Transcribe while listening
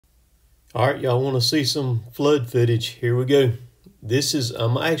All right, y'all want to see some flood footage? Here we go.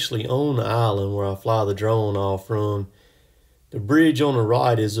 I'm actually on the island where I fly the drone off from. The bridge on the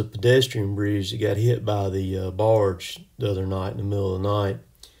right is a pedestrian bridge that got hit by the barge the other night in the middle of the night.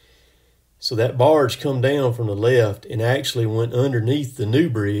 So that barge come down from the left and actually went underneath the new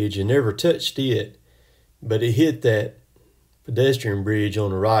bridge and never touched it, but it hit that pedestrian bridge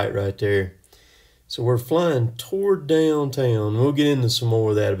on the right there. So we're flying toward downtown. We'll get into some more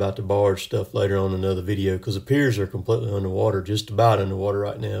of that about the barge stuff later on in another video because the piers are completely underwater, just about underwater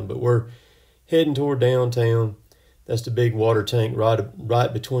right now. But we're heading toward downtown. That's the big water tank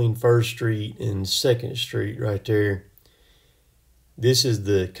right between 1st Street and 2nd Street right there. This is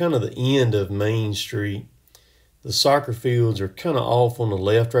the kind of the end of Main Street. The soccer fields are kind of off on the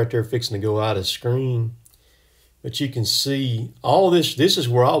left right there, fixing to go out of screen. But you can see all this. This is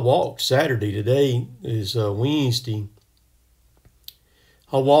where I walked Saturday. Today is Wednesday.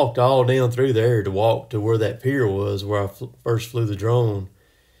 I walked all down through there to walk to where that pier was, where I first flew the drone.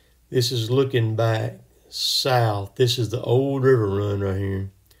 This is looking back south. This is the old river run right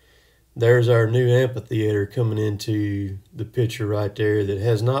here. There's our new amphitheater coming into the picture right there that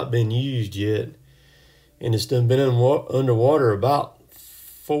has not been used yet. And it's done been underwater about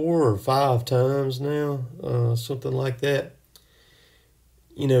 4 or 5 times now, something like that.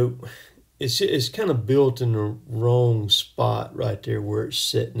 You know, it's kind of built in the wrong spot right there where it's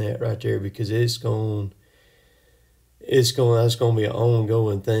sitting at right there, because that's going to be an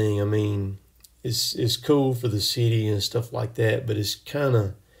ongoing thing. I mean, it's cool for the city and stuff like that, but it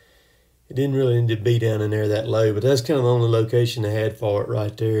didn't really need to be down in there that low. But that's kind of the only location they had for it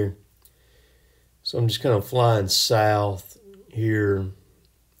right there. So I'm just kind of flying south here.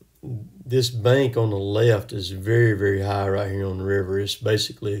 This bank on the left is very, very high right here on the river. It's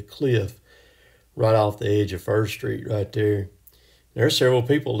basically a cliff right off the edge of 1st Street right there. There's several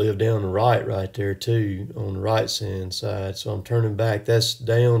people live down the right there too, on the right hand side. So I'm turning back. That's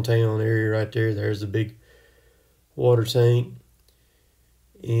downtown area right there. There's the big water tank.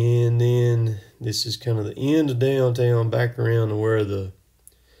 And then this is kind of the end of downtown, back around to where the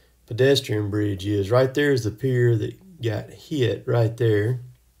pedestrian bridge is. Right there is the pier that got hit right there.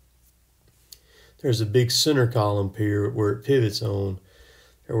 There's a big center column pier where it pivots on.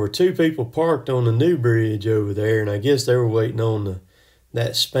 There were 2 people parked on the new bridge over there, and I guess they were waiting on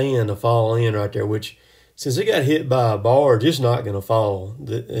that span to fall in right there, which, since it got hit by a barge, it's not going to fall.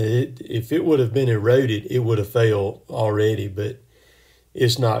 If it would have been eroded, it would have fell already, but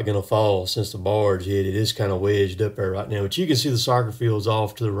it's not going to fall since the barge hit it. It's kind of wedged up there right now. But you can see the soccer fields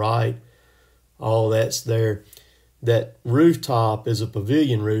off to the right. All that's there. That rooftop is a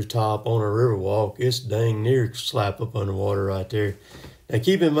pavilion rooftop on a river walk. It's dang near slap up underwater right there. Now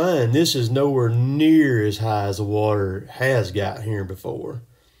keep in mind, this is nowhere near as high as the water has got here before.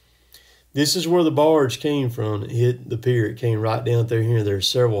 This is where the barge came from. It hit the pier. It came right down through here. There's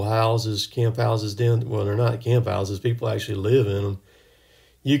several houses, camp houses down. Well, they're not camp houses. People actually live in them.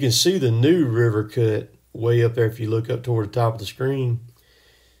 You can see the new river cut way up there if you look up toward the top of the screen.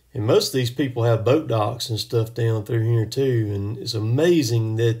 And most of these people have boat docks and stuff down through here too. And it's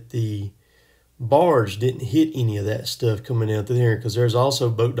amazing that the barge didn't hit any of that stuff coming down through here, because there's also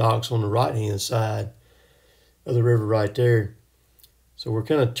boat docks on the right-hand side of the river right there. So we're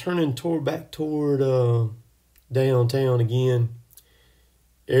kind of turning back toward downtown again.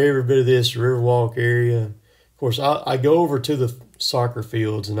 Every bit of this Riverwalk area. Of course, I go over to the soccer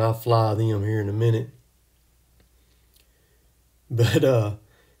fields and I'll fly them here in a minute. But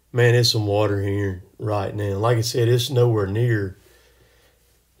man, there's some water here right now. Like I said, it's nowhere near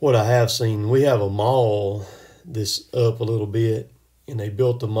what I have seen. We have a mall that's up a little bit, and they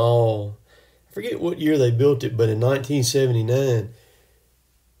built the mall. I forget what year they built it, but in 1979,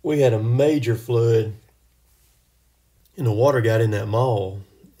 we had a major flood, and the water got in that mall.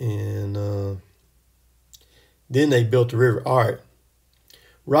 And then they built the river. All right,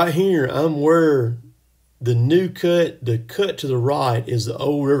 right here, I'm where the cut to the right is the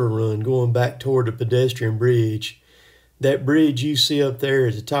old river run going back toward the pedestrian bridge. That bridge you see up there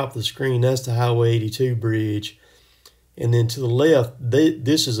at the top of the screen, that's the Highway 82 bridge. And then to the left,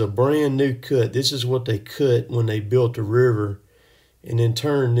 this is a brand new cut. This is what they cut when they built the river, and then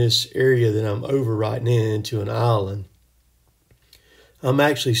turned this area that I'm over right now into an island. I'm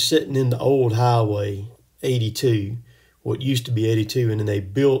actually sitting in the old Highway 82, what used to be 82, and then they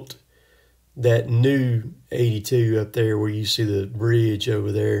built that new 82 up there where you see the bridge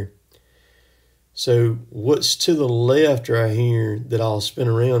over there. So what's to the left right here that I'll spin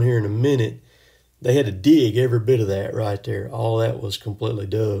around here in a minute, they had to dig every bit of that right there. All that was completely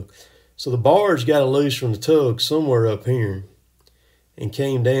dug. So the barge got loose from the tug somewhere up here. and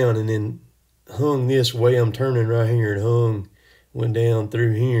came down and then hung this way I'm turning right here, and hung, went down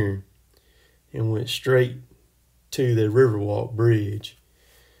through here and went straight to the Riverwalk Bridge.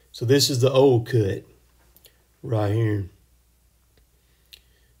 So this is the old cut right here.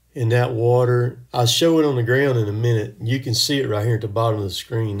 And that water, I'll show it on the ground in a minute. You can see it right here at the bottom of the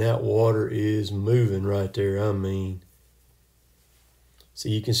screen. That water is moving right there. I mean, so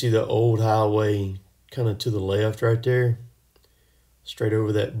you can see the old highway kind of to the left right there. Straight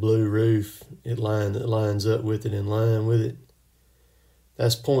over that blue roof. It lines up with it, in line with it.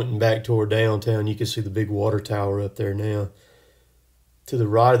 That's pointing back toward downtown. You can see the big water tower up there now. To the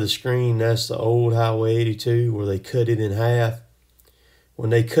right of the screen, that's the old Highway 82 where they cut it in half. When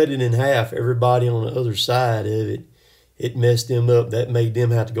they cut it in half, everybody on the other side of it, it messed them up. That made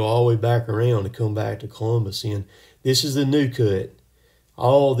them have to go all the way back around to come back to Columbus. And this is the new cut.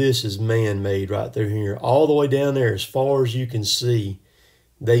 All this is man-made right through here. All the way down there, as far as you can see,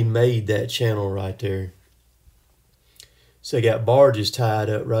 they made that channel right there. So they got barges tied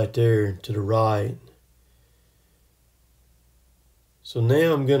up right there to the right. So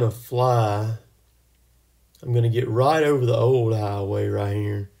now I'm going to fly. I'm going to get right over the old highway right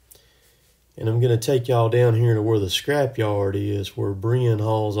here. And I'm going to take y'all down here to where the scrap yard is, where Brian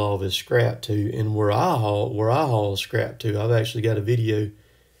hauls all of his scrap to, and where I haul scrap to. I've actually got a video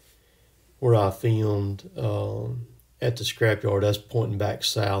where I filmed at the scrap yard. That's pointing back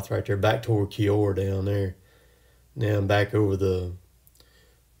south right there, back toward Kiora down there. Now I'm back over the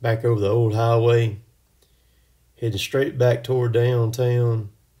old highway, heading straight back toward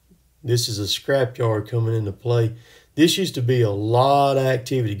downtown. This is a scrap yard coming into play. This used to be a lot of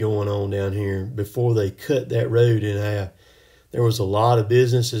activity going on down here before they cut that road in half. There was a lot of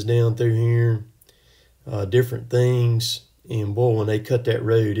businesses down through here, different things. And boy, when they cut that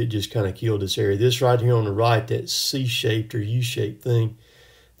road, it just kind of killed this area. This right here on the right, that C-shaped or U-shaped thing,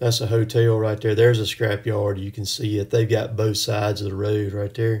 that's a hotel right there. There's a scrap yard. You can see it. They've got both sides of the road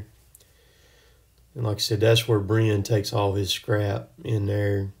right there. And like I said, that's where Brian takes all his scrap in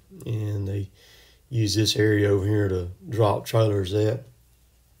there. And they use this area over here to drop trailers at.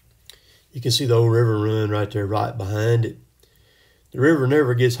 You can see the old river run right there, right behind it. The river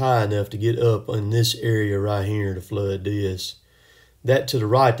never gets high enough to get up in this area right here to flood this. That to the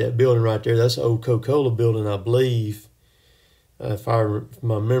right, that building right there, that's the old Coca-Cola building, I believe, if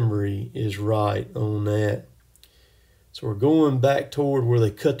my memory is right on that. So we're going back toward where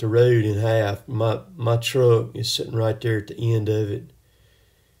they cut the road in half. My truck is sitting right there at the end of it.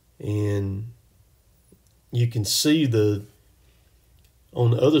 And you can see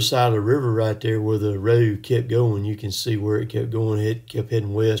on the other side of the river right there where the road kept going, you can see where it kept going. It kept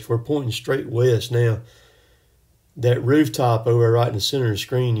heading west. We're pointing straight west now. That rooftop over right in the center of the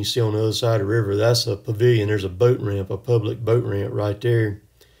screen you see on the other side of the river, that's a pavilion. There's a boat ramp, a public boat ramp right there.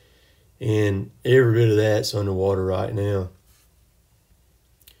 And every bit of that's underwater right now.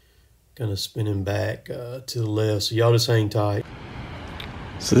 Kind of spinning back to the left, so y'all just hang tight.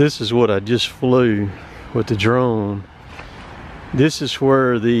 So this is what I just flew with the drone. This is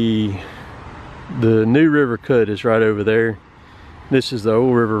where the new river cut is, right over there. This is the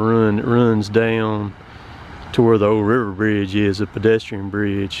old river run that runs down to where the old river bridge is, a pedestrian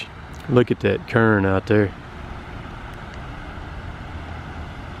bridge. Look at that current out there.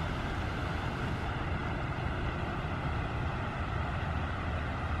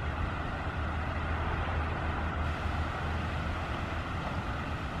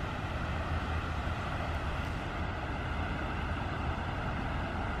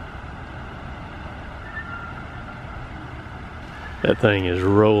 That thing is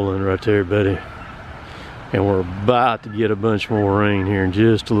rolling right there, buddy. And we're about to get a bunch more rain here in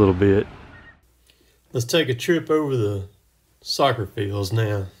just a little bit. Let's take a trip over the soccer fields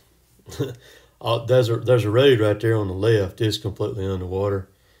now. There's a road right there on the left. It's completely underwater.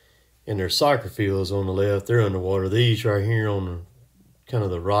 And there's soccer fields on the left. They're underwater. These right here on the kind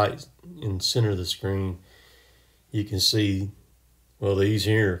of the right and center of the screen, you can see, well, these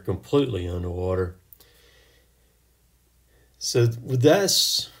here are completely underwater. So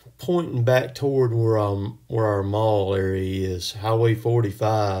that's pointing back toward where our mall area is. Highway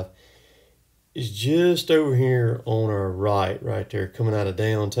 45 is just over here on our right there, coming out of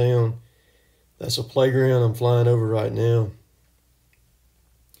downtown. That's a playground I'm flying over right now.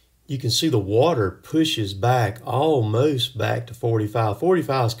 You can see the water pushes back, almost back to 45.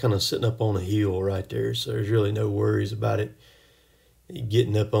 45 is kind of sitting up on a hill right there, so there's really no worries about it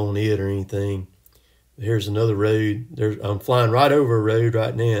getting up on it or anything. Here's another road. I'm flying right over a road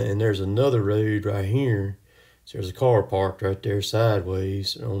right now, and there's another road right here. So there's a car parked right there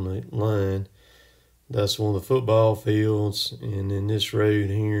sideways on the line. That's one of the football fields, and then this road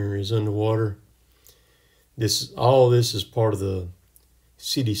here is underwater. All this is part of the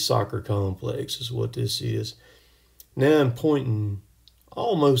city soccer complex is what this is. Now I'm pointing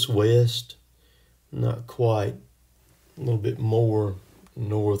almost west, not quite, a little bit more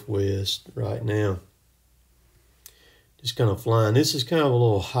northwest right now. Just kind of flying. This is kind of a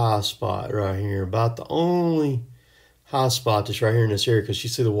little high spot right here, about the only high spot that's right here in this area, because you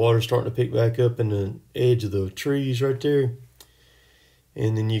see the water starting to pick back up in the edge of the trees right there.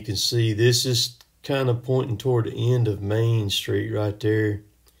 And then you can see this is kind of pointing toward the end of Main Street right there.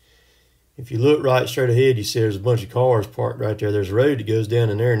 If you look right straight ahead, you see there's a bunch of cars parked right there. There's a road that goes down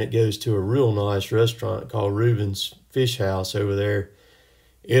in there, and it goes to a real nice restaurant called Reuben's Fish House over there.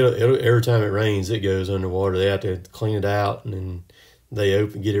 It'll every time it rains, it goes underwater. They have to clean it out, and then they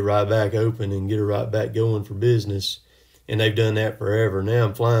get it right back open and get it right back going for business. And they've done that forever. Now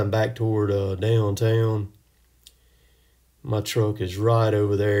I'm flying back toward downtown. My truck is right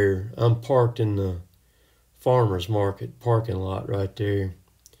over there. I'm parked in the farmer's market parking lot right there.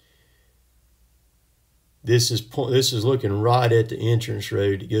 This is looking right at the entrance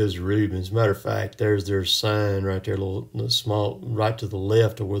road that goes to Reuben's. Matter of fact, there's their sign right there, little small, right to the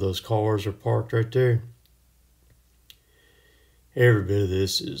left of where those cars are parked right there. Every bit of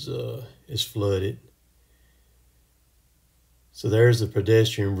this is flooded. So there's the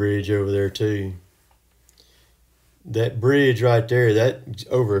pedestrian bridge over there too. That bridge right there, that's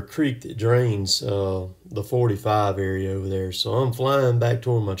over a creek that drains the 45 area over there. So I'm flying back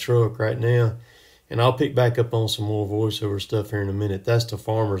toward my truck right now. And I'll pick back up on some more voiceover stuff here in a minute. That's the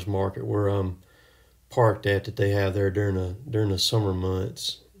farmer's market where I'm parked at, that they have there during the summer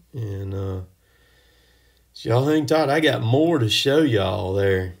months. And so y'all hang tight. I got more to show y'all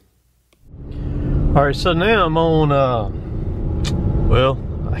there. All right, so now I'm on, well,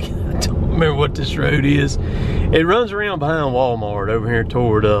 I don't remember what this road is. It runs around behind Walmart over here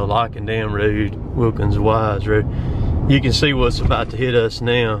toward Lock and Dam Road, Wilkins Wise Road. You can see what's about to hit us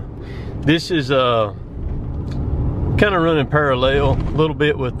now. This is kind of running parallel a little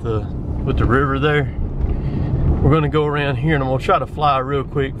bit with the river there. We're going to go around here, and I'm going to try to fly real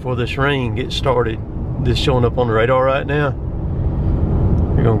quick before this rain gets started. This showing up on the radar right now.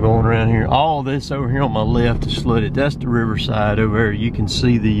 We're going to go on around here. All this over here on my left is flooded. That's the riverside over there. You can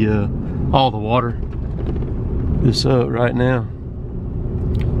see the all the water this up right now.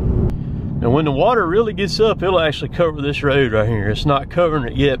 Now when the water really gets up, it'll actually cover this road right here. It's not covering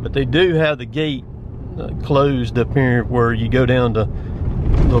it yet, but they do have the gate closed up here where you go down to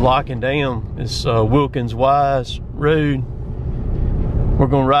the Lock and Dam. It's Wilkins Wise Road. We're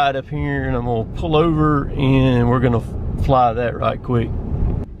gonna ride up here, and I'm gonna pull over, and we're gonna fly that right quick.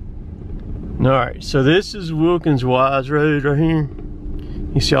 All right, so this is Wilkins Wise Road right here.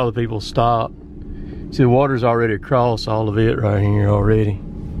 You see all the people stop. See the water's already across all of it right here already.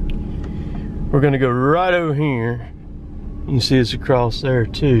 We're gonna go right over here. You can see it's across there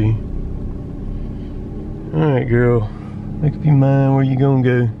too. All right, girl, make up your mind where you gonna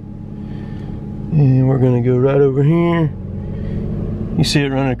go. And we're gonna go right over here. You see it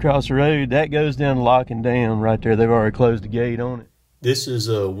running across the road. That goes down to Lock and Dam right there. They've already closed the gate on it. This is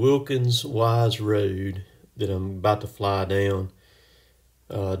a Wilkins Wise Road that I'm about to fly down.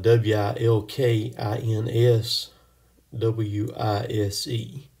 Wilkins-Wise.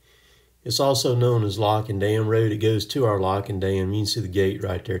 It's also known as Lock and Dam Road. It goes to our Lock and Dam. You can see the gate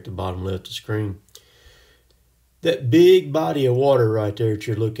right there at the bottom left of the screen. That big body of water right there that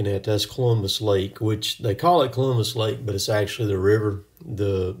you're looking at, that's Columbus Lake, which they call it Columbus Lake, but it's actually the river.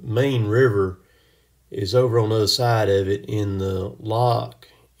 The main river is over on the other side of it, and the Lock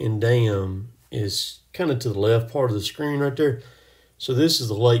and Dam is kind of to the left part of the screen right there. So this is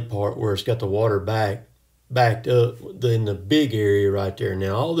the lake part where it's got the water backed up in the big area right there.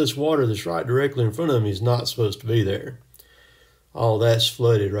 Now all this water that's right directly in front of me is not supposed to be there. All that's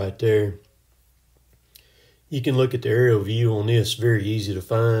flooded right there. You can look at the aerial view on this, very easy to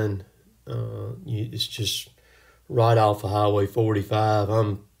find. It's just right off of Highway 45.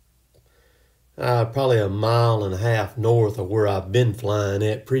 I'm probably a mile and a half north of where I've been flying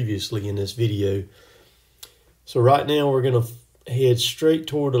at previously in this video. So right now we're gonna head straight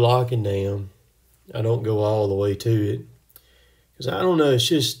toward the Lock and Dam. I don't go all the way to it, because I don't know,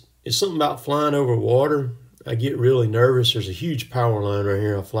 it's something about flying over water. I get really nervous. There's a huge power line right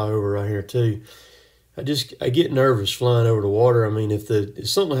here. I fly over right here too. I get nervous flying over the water. I mean, if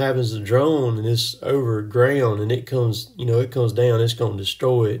something happens to the drone and it's over ground and it comes down, it's going to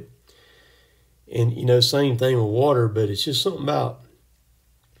destroy it. And, same thing with water, but it's just something about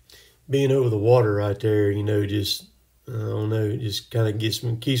being over the water right there, just I don't know, it just kind of keeps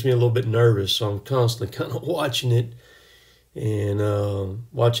me a little bit nervous. So I'm constantly kind of watching it and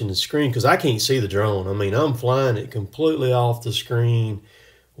watching the screen because I can't see the drone. I mean, I'm flying it completely off the screen,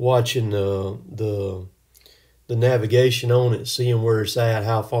 watching the navigation on it, seeing where it's at,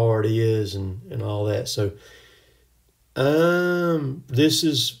 how far it is, and all that. So this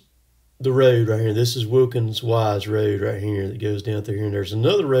is the road right here. This is Wilkins Wise Road right here that goes down through here. And there's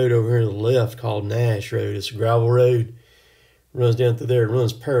another road over here to the left called Nash Road. It's a gravel road. Runs down through there. It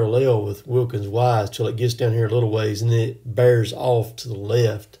runs parallel with Wilkins Wise till it gets down here a little ways, and then it bears off to the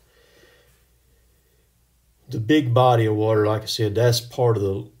left. The big body of water, like I said, that's part of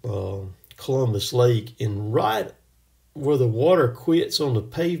the Columbus Lake. And right where the water quits on the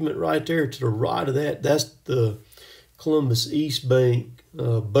pavement right there to the right of that, that's the Columbus East Bank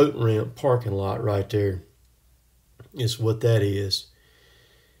boat ramp parking lot right there. Is what that is.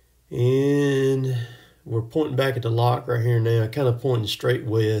 And we're pointing back at the lock right here now, kind of pointing straight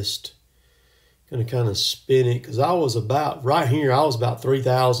west. Going to kind of spin it because I was about, right here, I was about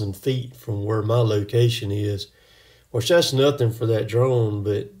 3,000 feet from where my location is. Which that's nothing for that drone,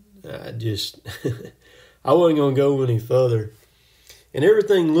 but I just, I wasn't going to go any further. And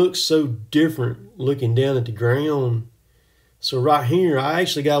everything looks so different looking down at the ground. So right here, I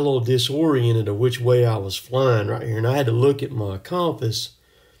actually got a little disoriented of which way I was flying right here. And I had to look at my compass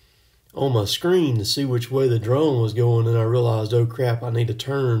on my screen to see which way the drone was going. And I realized, oh crap, I need to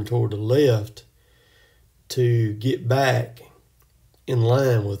turn toward the left to get back in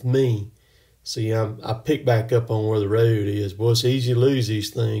line with me. See, I picked back up on where the road is. Boy, it's easy to lose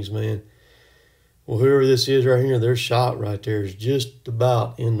these things, man. Well, whoever this is right here, their shot right there is just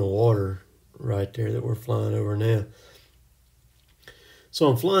about in the water right there that we're flying over now. So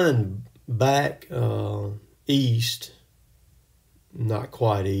I'm flying back east, not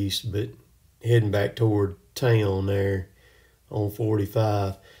quite east, but heading back toward town there on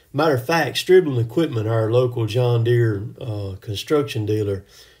 45. Matter of fact, Stribling Equipment, our local John Deere construction dealer,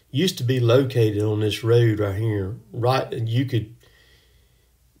 used to be located on this road right here. Right,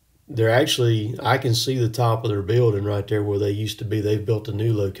 they're actually, I can see the top of their building right there where they used to be. They've built a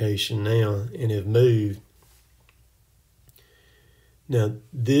new location now and have moved. Now,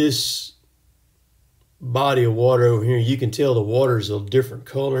 this body of water over here, you can tell the water's a different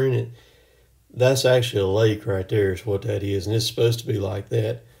color in it. That's actually a lake right there is what that is, and it's supposed to be like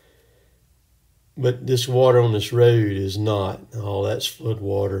that. But this water on this road is not. Oh, that's flood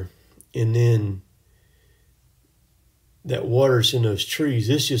water. And then that water's in those trees.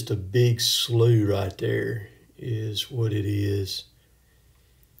 It's just a big slough right there is what it is.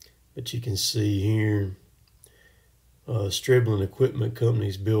 But you can see here, Stribling Equipment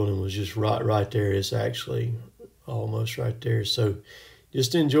Company's building was just right there. It's actually almost right there. So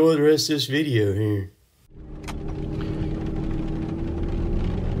just enjoy the rest of this video here.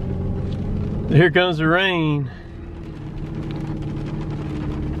 Here comes the rain.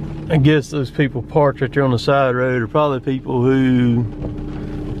 I guess those people parked right there on the side road are probably people who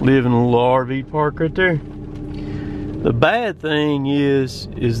live in a little RV park right there. The bad thing is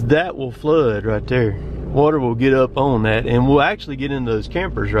that will flood right there. Water will get up on that and we'll actually get into those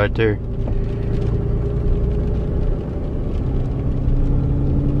campers right there.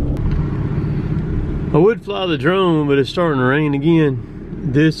 I would fly the drone, but it's starting to rain again.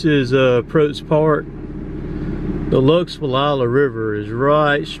 This is Protes Park. The Luxwillala River is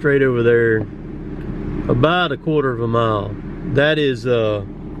right straight over there, about a quarter of a mile. That is that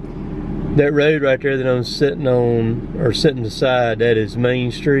road right there that I'm sitting on, or sitting beside, that is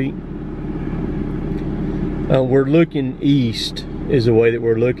Main Street. We're looking east is the way that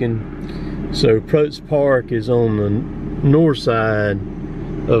we're looking. So Protes Park is on the north side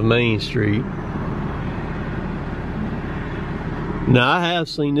of Main Street. Now I have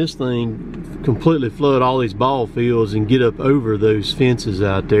seen this thing completely flood all these ball fields and get up over those fences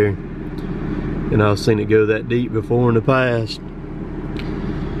out there. And I've seen it go that deep before in the past.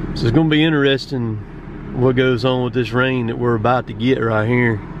 So it's going to be interesting what goes on with this rain that we're about to get right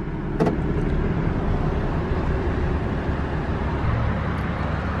here.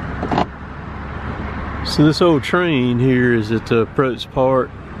 So this old train here is at Protes Park.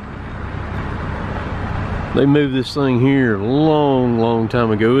 They moved this thing here a long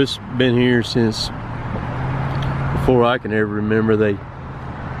time ago. It's been here since before I can ever remember.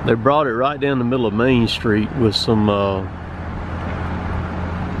 They brought it right down the middle of Main Street with some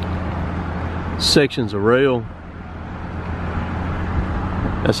sections of rail.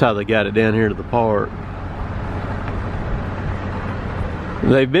 That's how they got it down here to the park.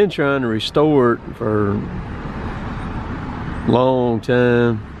 They've been trying to restore it for a long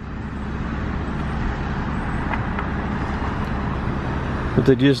time. but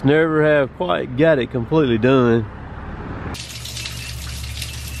they just never have quite got it completely done.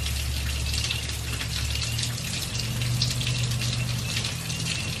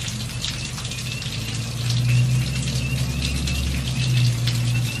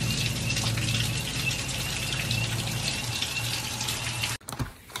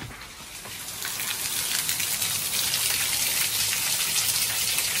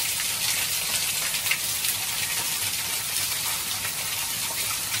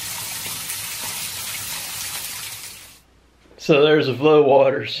 So there's the flow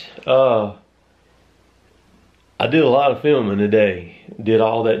waters. I did a lot of filming today. Did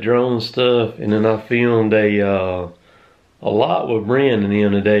all that drone stuff, and then I filmed a lot with Brandon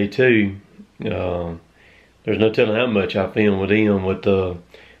in today too. There's no telling how much I filmed with him.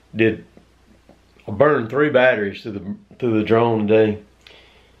 I burned 3 batteries through the drone today,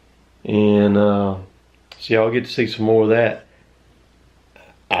 and so y'all get to see some more of that.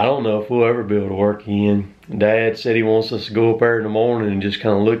 I don't know if we'll ever be able to work again. Dad said he wants us to go up there in the morning and just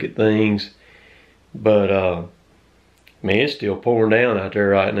kind of look at things. But, man, it's still pouring down out there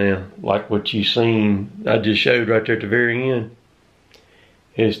right now. Like what you seen, I just showed right there at the very end.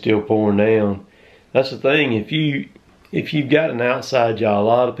 It's still pouring down. That's the thing, if you've got an outside job, a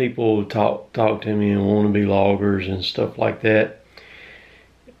lot of people talk to me and want to be loggers and stuff like that.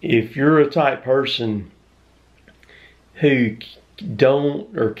 If you're a type person who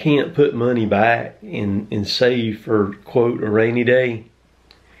don't or can't put money back and save for, quote, a rainy day,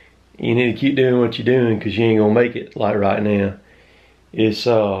 you need to keep doing what you're doing, because you ain't gonna make it like right now. It's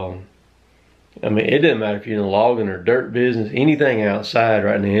I mean, it doesn't matter if you're in the logging or dirt business, anything outside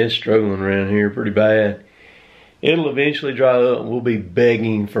right now is struggling around here pretty bad. It'll eventually dry up and we'll be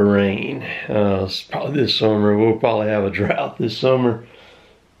begging for rain. It's probably this summer. We'll probably have a drought this summer,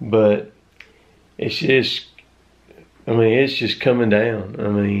 but it's just, I mean, it's just coming down. I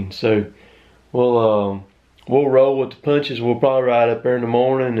mean, so we'll roll with the punches. We'll probably ride up there in the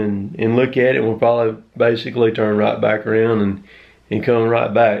morning and look at it. We'll probably basically turn right back around and come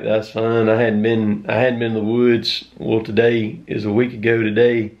right back. That's fine. I hadn't been in the woods. Well, today is a week ago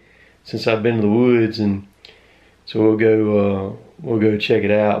today since I've been to the woods, and so we'll go check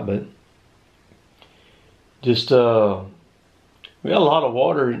it out. But just we got a lot of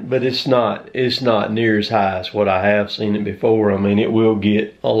water, but it's not near as high as what I have seen it before. I mean, it will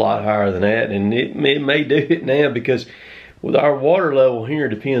get a lot higher than that, and it may do it now, because with our water level here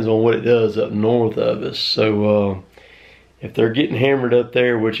depends on what it does up north of us. So if they're getting hammered up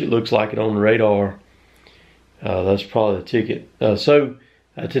there, which it looks like it on the radar, that's probably the ticket. So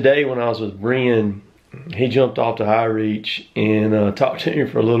today when I was with Bren, he jumped off the high reach and talked to him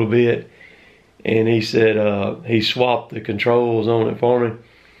for a little bit. And he said he swapped the controls on it for me.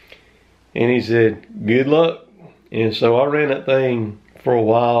 And he said, good luck. And so I ran that thing for a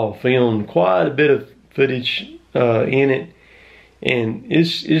while, filmed quite a bit of footage in it. And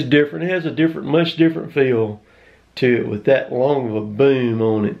it's different. It has a much different feel to it with that long of a boom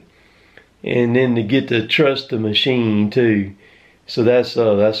on it. And then to get to trust the machine too. So that's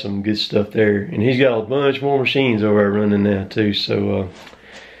some good stuff there. And he's got a bunch more machines over there running now too. So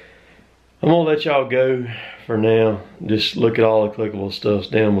I'm gonna let y'all go for now. Just look at all the clickable stuff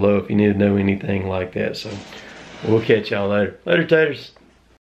down below if you need to know anything like that. So we'll catch y'all later. Later, taters.